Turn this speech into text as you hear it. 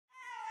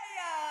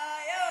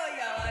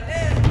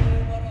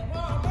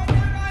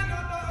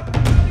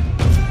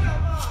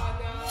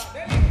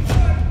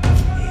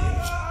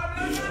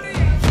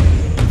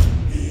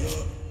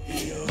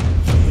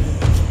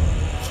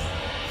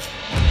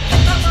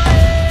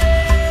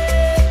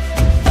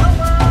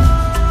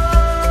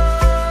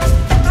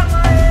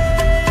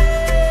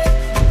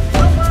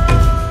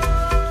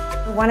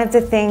One of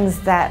the things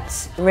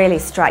that really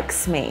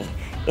strikes me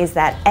is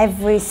that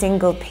every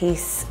single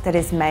piece that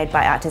is made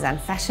by Artisan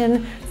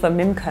Fashion for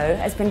MIMCO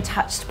has been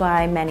touched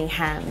by many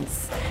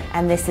hands.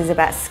 And this is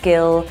about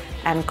skill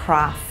and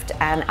craft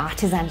and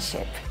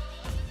artisanship.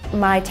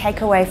 My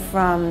takeaway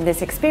from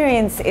this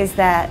experience is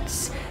that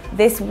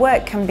this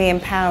work can be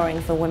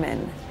empowering for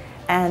women.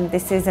 And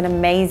this is an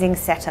amazing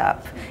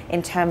setup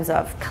in terms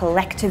of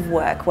collective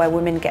work where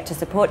women get to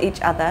support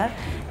each other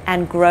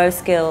and grow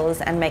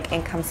skills and make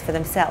incomes for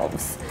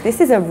themselves.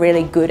 This is a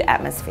really good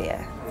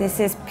atmosphere. This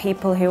is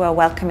people who are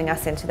welcoming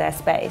us into their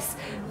space.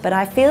 But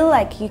I feel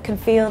like you can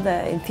feel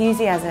the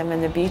enthusiasm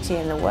and the beauty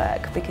in the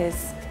work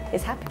because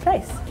it's a happy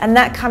place. And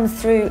that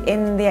comes through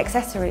in the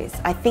accessories.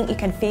 I think you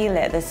can feel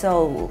it, the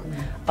soul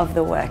of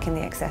the work in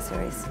the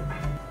accessories.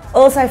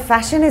 Also,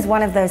 fashion is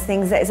one of those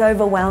things that is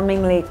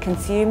overwhelmingly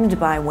consumed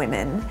by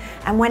women,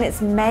 and when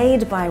it's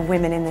made by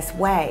women in this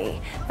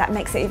way, that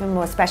makes it even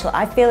more special.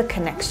 I feel a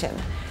connection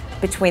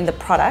between the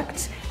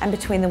product and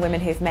between the women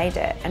who've made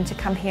it, and to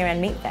come here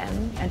and meet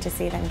them and to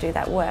see them do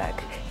that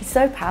work is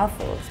so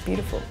powerful, it's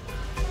beautiful.